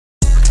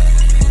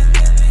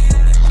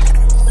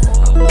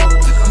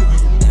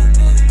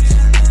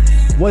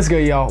What's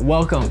good, y'all?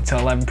 Welcome to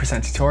 11%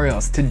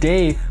 Tutorials.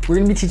 Today, we're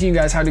gonna be teaching you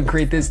guys how to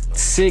create this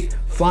sick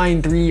flying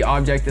 3D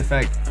object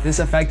effect. This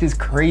effect is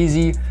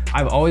crazy.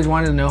 I've always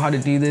wanted to know how to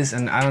do this,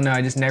 and I don't know,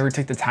 I just never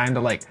took the time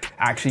to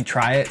actually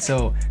try it.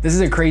 So this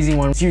is a crazy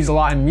one. It's used a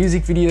lot in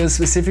music videos,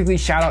 specifically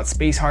shout out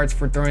Space Hearts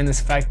for throwing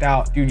this effect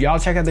out. Dude, y'all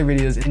check out their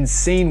videos,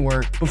 insane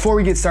work. Before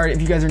we get started,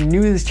 if you guys are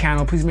new to this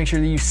channel, please make sure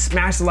that you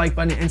smash the like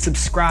button and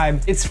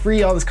subscribe. It's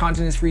free, all this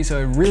content is free, so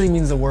it really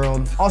means the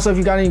world. Also, if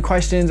you got any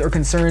questions or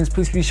concerns,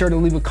 please be sure to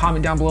leave a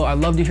comment down below. I'd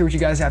love to hear what you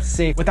guys have to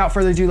say. Without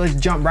further ado, let's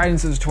jump right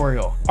into the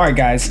tutorial. All right,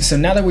 guys, so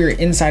now that we're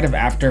inside of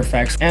After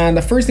Effects, and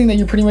the first thing that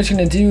you're pretty much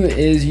gonna do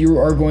is you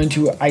are going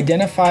to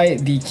identify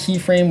the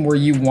keyframe where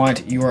you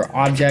want your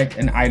object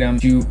and item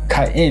to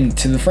cut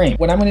into the frame.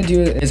 What I'm gonna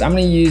do is I'm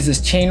gonna use this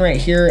chain right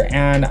here,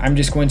 and I'm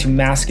just going to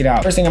mask it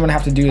out. First thing I'm gonna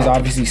have to do is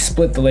obviously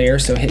split the layer.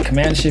 So hit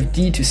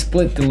Command-Shift-D to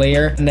split the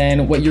layer. And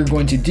then what you're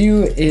going to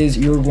do is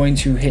you're going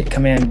to hit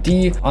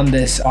Command-D on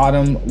this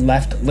bottom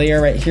left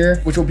layer right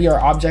here, which will be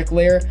our object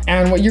layer.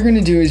 And what you're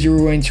gonna do is you're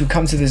going to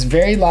come to this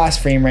very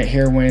last frame right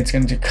here when it's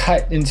going to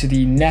cut into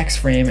the next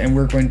frame, and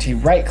we're going to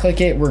right click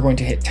it, we're going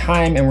to hit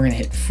time, and we're gonna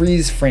hit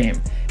freeze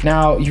frame.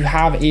 Now you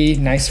have a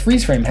nice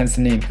freeze frame, hence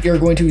the name. You're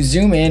going to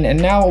zoom in,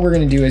 and now what we're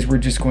going to do is we're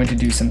just going to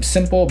do some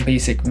simple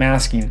basic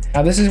masking.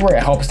 Now this is where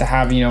it helps to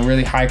have,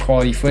 really high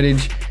quality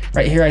footage.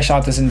 Right here I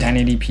shot this in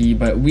 1080p,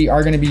 but we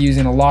are going to be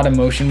using a lot of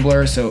motion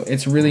blur, so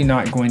it's really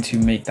not going to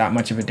make that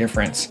much of a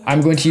difference.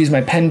 I'm going to use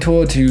my pen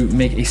tool to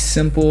make a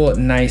simple,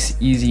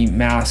 nice, easy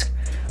mask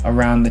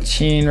around the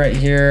chain right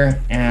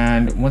here.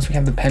 And once we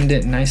have the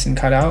pendant nice and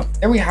cut out,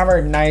 there we have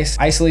our nice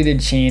isolated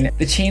chain.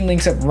 The chain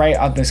links up right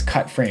on this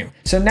cut frame.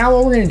 So now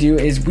what we're going to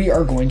do is we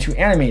are going to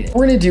animate it. What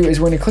we're going to do is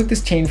we're going to click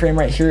this chain frame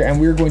right here,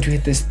 and we're going to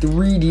hit this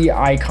 3D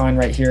icon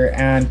right here.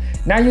 And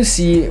now you'll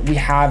see we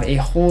have a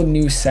whole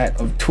new set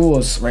of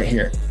tools right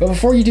here. But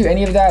before you do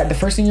any of that, the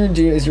first thing you're going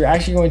to do is you're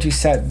actually going to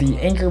set the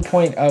anchor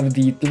point of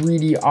the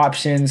 3D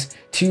options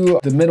to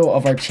the middle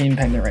of our chain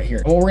pendant right here.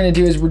 And what we're going to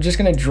do is we're just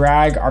going to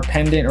drag our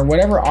pendant or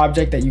whatever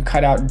object that you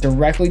cut out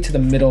directly to the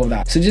middle of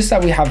that. So just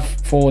that we have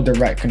full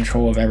direct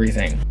control of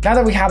everything. Now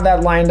that we have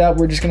that lined up,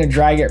 we're just going to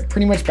drag it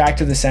pretty much back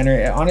to the center.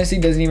 It honestly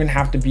doesn't even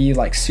have to be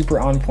super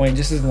on point,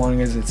 just as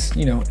long as it's,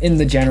 in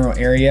the general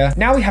area.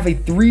 Now we have a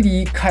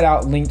 3D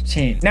cutout linked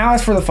chain. Now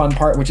as for the fun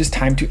part, which is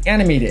time to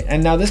animate it.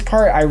 And now this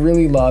part I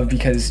really love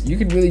because you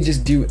could really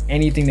just do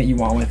anything that you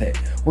want with it.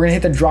 We're gonna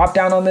hit the drop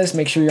down on this,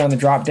 make sure you're on the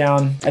drop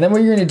down. And then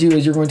what you're gonna do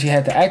is you're going to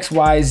hit the X,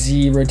 Y,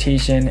 Z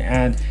rotation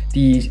and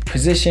the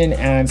position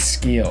and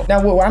scale.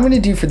 Now what I'm gonna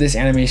do for this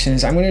animation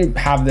is I'm gonna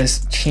have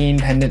this chain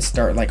pendant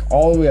start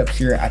all the way up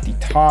here at the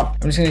top.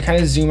 I'm just gonna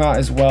kind of zoom out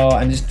as well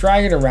and just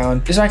drag it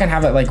around just so I can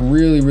have it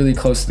really, really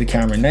close to the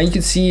camera. Now you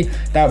can see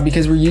that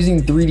because we're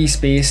using 3D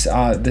space,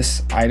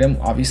 this item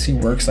obviously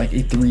works like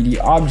a 3D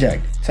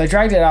object. So I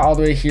dragged it out all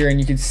the way here, and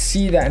you can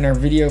see that in our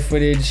video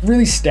footage,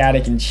 really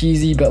static and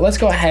cheesy, but let's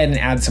go ahead and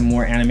add some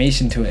more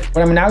animation to it.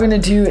 What I'm now gonna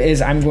do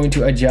is I'm going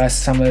to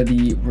adjust some of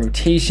the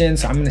rotation.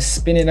 So I'm gonna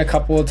spin it a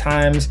couple of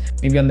times,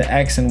 maybe on the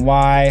X and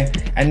Y.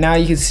 And now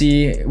you can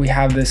see we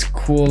have this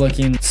cool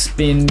looking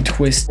spin,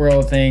 twist,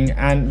 swirl thing.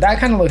 And that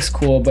kind of looks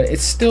cool, but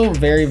it's still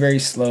very, very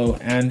slow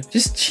and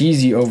just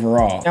cheesy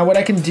overall. Now what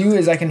I can do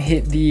is I can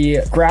hit the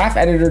graph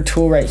editor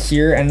tool right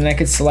here, and then I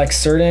could select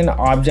certain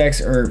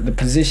objects or the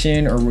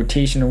position or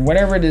rotation or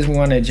whatever it is we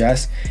want to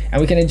adjust,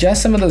 and we can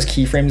adjust some of those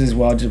keyframes as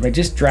well just by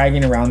just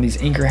dragging around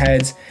these anchor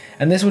heads,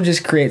 and this will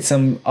just create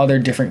some other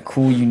different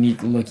cool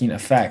unique looking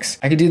effects.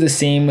 I could do the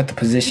same with the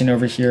position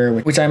over here,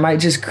 which I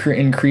might just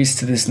increase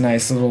to this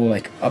nice little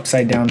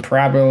upside down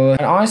parabola,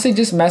 and honestly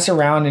just mess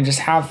around and just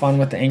have fun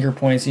with the anchor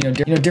points.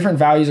 Different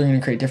values are going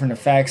to create different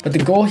effects, but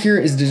the goal here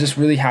is to just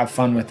really have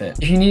fun with it.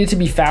 If you need it to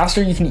be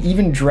faster, you can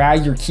even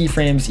drag your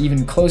keyframes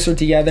even closer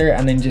together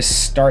and then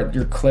just start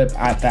your clip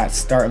at that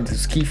start of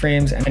those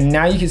keyframes, and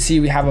now you can see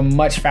we have a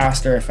much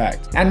faster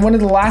effect. And one of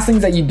the last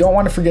things that you don't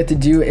want to forget to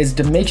do is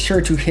to make sure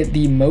to hit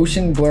the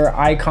motion blur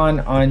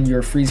icon on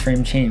your freeze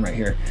frame chain right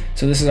here.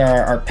 So this is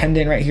our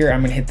pendant right here.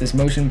 I'm gonna hit this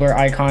motion blur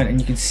icon, and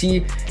you can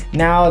see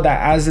now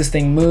that as this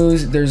thing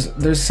moves,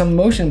 there's some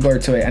motion blur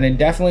to it, and it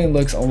definitely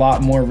looks a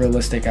lot more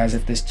realistic, as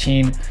if this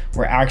chain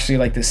were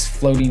actually this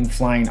floating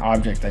flying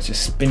object that's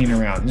just spinning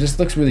around. It just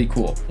looks really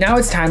cool. Now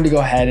it's time to go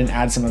ahead and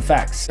add some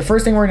effects. The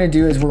first thing we're gonna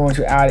do is we're going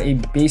to add a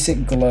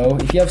basic glow.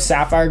 If you have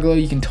sapphire glow,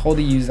 you can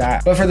totally use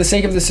that, but for the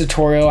sake of this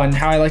tutorial and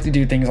how I like to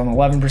do things on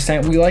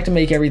 11%, we like to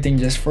make everything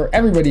just for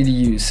everybody to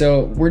use.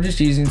 So we're just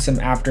using some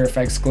After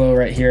Effects glow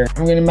right here.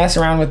 I'm going to mess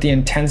around with the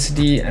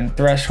intensity and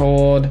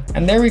threshold,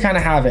 and there we kind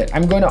of have it.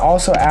 I'm going to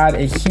also add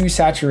a hue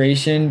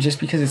saturation just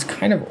because it's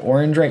kind of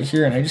orange right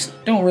here, and I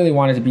just don't really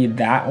want it to be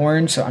that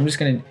orange, so I'm just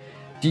going to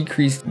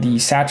decrease the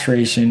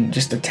saturation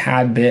just a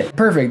tad bit.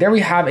 Perfect, there we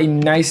have a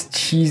nice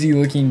cheesy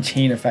looking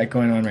chain effect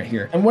going on right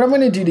here. And what I'm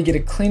gonna do to get a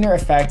cleaner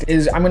effect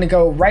is I'm gonna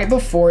go right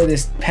before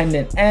this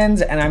pendant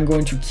ends, and I'm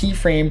going to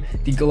keyframe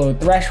the glow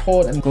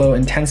threshold and glow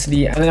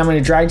intensity, and then I'm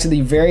gonna drag to the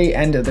very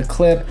end of the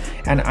clip,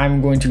 and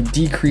I'm going to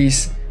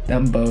decrease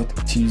them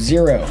both to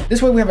 0.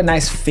 This way we have a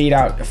nice fade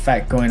out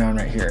effect going on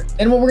right here.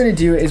 And what we're gonna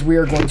do is we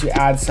are going to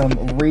add some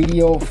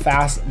radial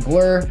fast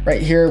blur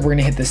right here. We're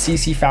gonna hit the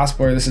CC fast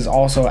blur. This is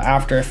also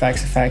After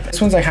Effects effect.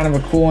 This one's like kind of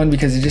a cool one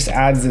because it just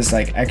adds this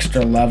like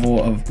extra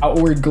level of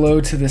outward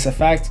glow to this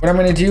effect. What I'm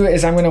gonna do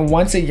is I'm gonna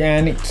once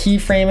again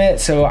keyframe it.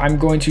 So I'm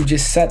going to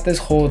just set this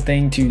whole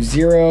thing to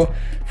 0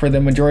 for the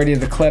majority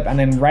of the clip, and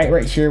then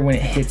right here when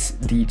it hits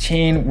the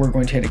chain, we're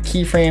going to hit a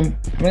keyframe.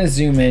 I'm gonna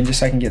zoom in just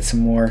so I can get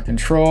some more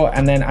control,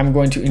 and then I'm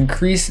going to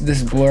increase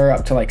this blur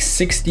up to like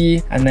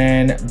 60 and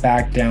then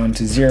back down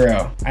to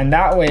 0. And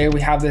that way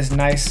we have this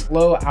nice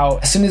blow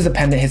out as soon as the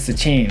pendant hits the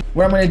chain.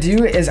 What I'm gonna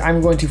do is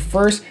I'm going to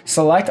first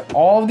select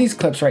all of these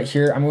clips right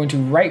here. I'm going to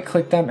right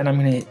click them and I'm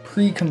gonna hit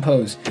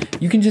pre-compose.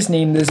 You can just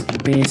name this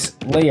base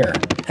layer.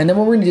 And then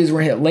what we're gonna do is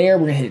we're gonna hit layer,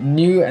 we're gonna hit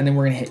new, and then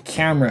we're gonna hit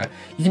camera.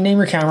 You can name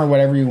your camera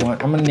whatever you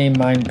want. I'm gonna name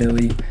mine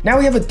Billy. Now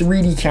we have a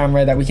 3D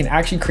camera that we can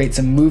actually create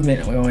some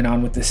movement going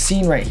on with the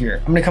scene right here.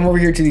 I'm gonna come over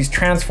here to these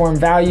transform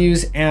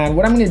values, and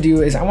what I'm gonna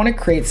do is I wanna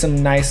create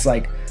some nice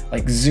like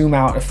zoom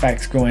out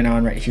effects going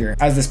on right here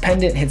as this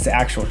pendant hits the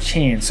actual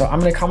chain. So I'm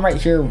gonna come right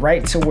here,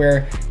 right to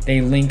where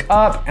they link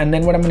up, and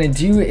then what I'm gonna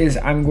do is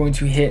I'm going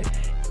to hit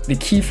the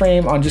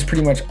keyframe on just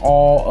pretty much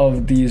all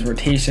of these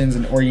rotations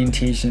and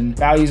orientation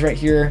values right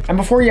here. And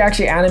before you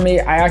actually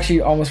animate, I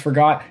actually almost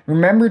forgot,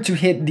 remember to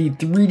hit the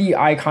 3D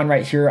icon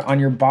right here on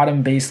your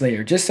bottom base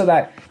layer, just so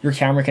that your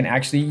camera can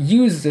actually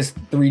use this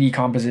 3D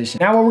composition.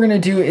 Now what we're gonna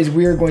do is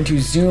we're going to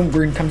zoom,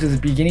 we're gonna come to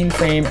the beginning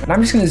frame, and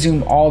I'm just gonna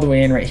zoom all the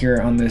way in right here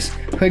on this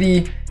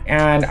hoodie.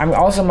 And I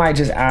also might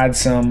just add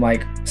some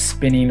like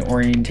spinning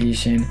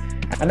orientation.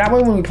 And that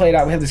way when we play it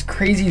out, we have this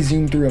crazy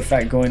zoom through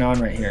effect going on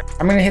right here.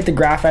 I'm gonna hit the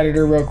graph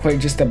editor real quick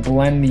just to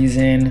blend these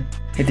in,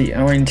 hit the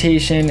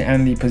orientation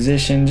and the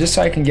position just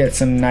so I can get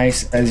some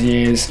nice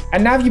beziers.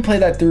 And now if you play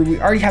that through, we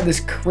already have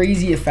this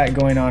crazy effect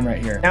going on right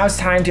here. Now it's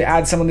time to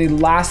add some of the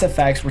last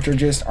effects, which are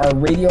just our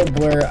radial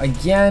blur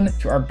again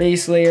to our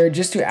base layer,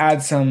 just to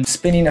add some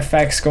spinning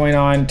effects going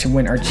on to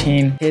when our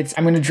chain hits.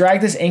 I'm gonna drag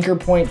this anchor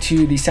point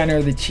to the center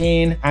of the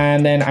chain,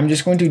 and then I'm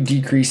just going to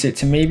decrease it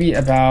to maybe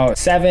about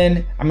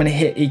 7. I'm gonna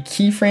hit a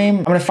keyframe.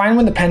 I'm gonna find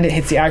when the pendant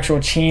hits the actual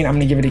chain, I'm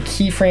gonna give it a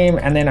keyframe,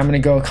 and then I'm gonna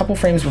go a couple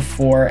frames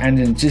before and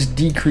then just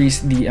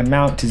decrease the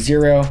amount to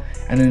 0,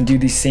 and then do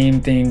the same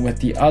thing with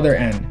the other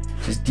end.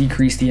 Just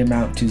decrease the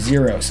amount to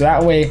 0. So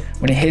that way,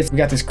 when it hits, we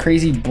got this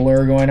crazy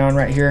blur going on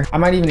right here. I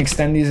might even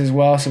extend these as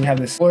well, so we have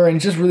this blur, and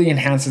it just really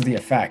enhances the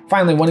effect.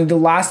 Finally, one of the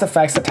last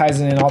effects that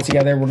ties it in all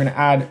together,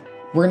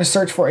 we're gonna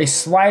search for a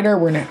slider.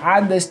 We're gonna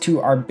add this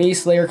to our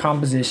base layer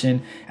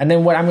composition. And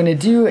then what I'm gonna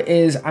do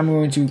is I'm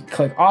going to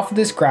click off of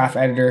this graph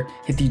editor,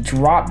 hit the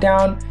drop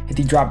down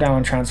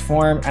on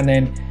transform, and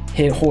then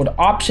hold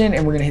option,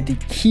 and we're gonna hit the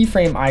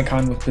keyframe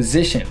icon with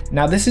position.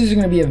 Now this is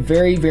gonna be a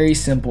very, very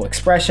simple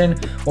expression.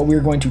 What we're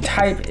going to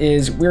type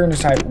is we're gonna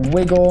type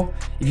wiggle.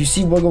 If you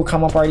see wiggle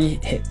come up already,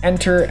 hit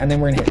enter, and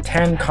then we're gonna hit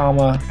 10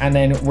 comma, and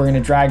then we're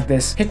gonna drag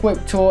this pick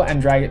whip tool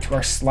and drag it to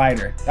our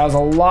slider. That was a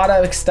lot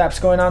of steps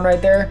going on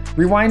right there.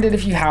 Rewind it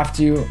if you have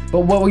to, but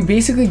what we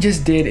basically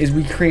just did is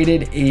we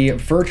created a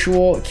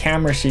virtual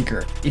camera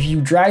shaker. If you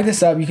drag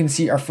this up, you can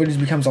see our footage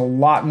becomes a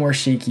lot more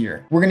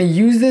shakier. We're gonna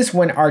use this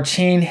when our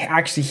chain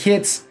actually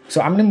hits.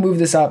 So I'm gonna move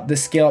this up,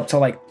 this scale up to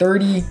like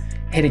 30,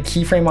 hit a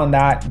keyframe on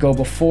that, go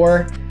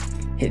before,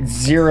 hit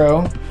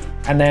 0,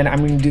 and then I'm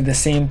gonna do the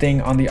same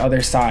thing on the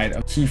other side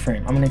of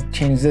keyframe. I'm gonna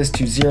change this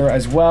to 0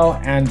 as well,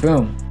 and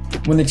boom.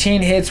 When the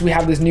chain hits, we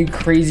have this new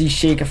crazy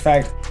shake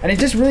effect, and it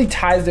just really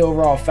ties the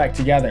overall effect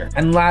together.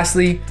 And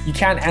lastly, you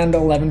can't end the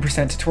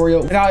 11%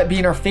 tutorial without it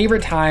being our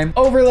favorite time,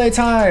 overlay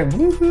time.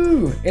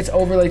 Woohoo! It's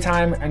overlay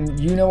time, and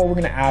you know what we're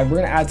gonna add.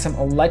 We're gonna add some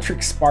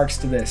electric sparks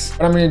to this.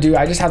 What I'm gonna do,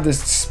 I just have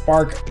this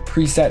spark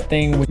preset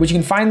thing, which you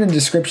can find in the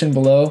description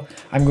below.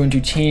 I'm going to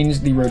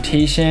change the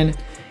rotation,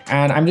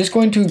 and I'm just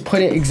going to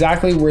put it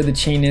exactly where the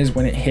chain is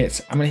when it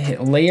hits. I'm gonna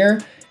hit layer,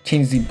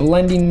 change the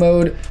blending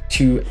mode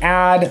to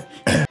add,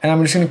 and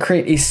I'm just gonna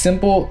create a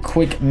simple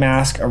quick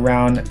mask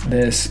around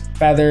this,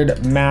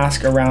 feathered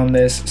mask around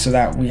this, so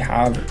that we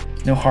have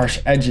no harsh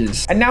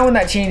edges. And now when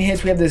that chain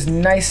hits, we have this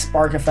nice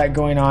spark effect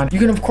going on. You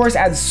can of course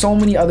add so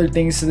many other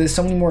things to this,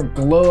 so many more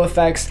glow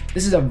effects.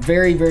 This is a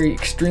very, very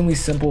extremely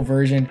simple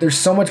version. There's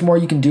so much more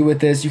you can do with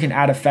this. You can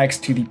add effects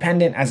to the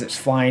pendant as it's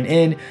flying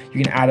in.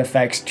 You can add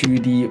effects to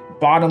the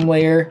bottom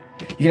layer.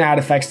 You can add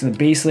effects to the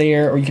base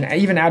layer, or you can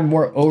even add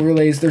more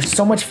overlays. There's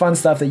so much fun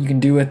stuff that you can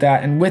do with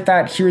that. And with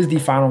that, here's the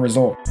final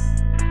result.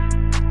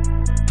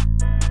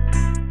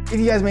 If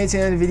you guys made it to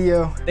the end of the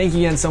video, thank you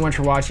again so much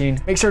for watching.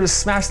 Make sure to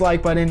smash the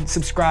like button,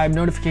 subscribe,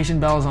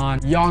 notification bells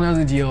on. Y'all know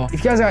the deal.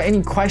 If you guys have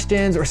any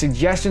questions or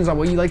suggestions on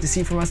what you'd like to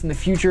see from us in the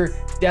future,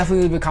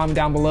 definitely leave a comment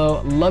down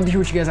below. Love to hear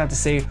what you guys have to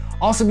say.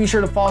 Also, be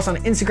sure to follow us on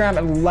Instagram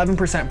at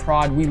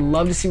 11%prod. We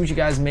love to see what you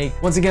guys make.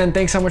 Once again,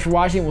 thanks so much for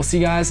watching. We'll see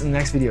you guys in the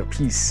next video.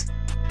 Peace.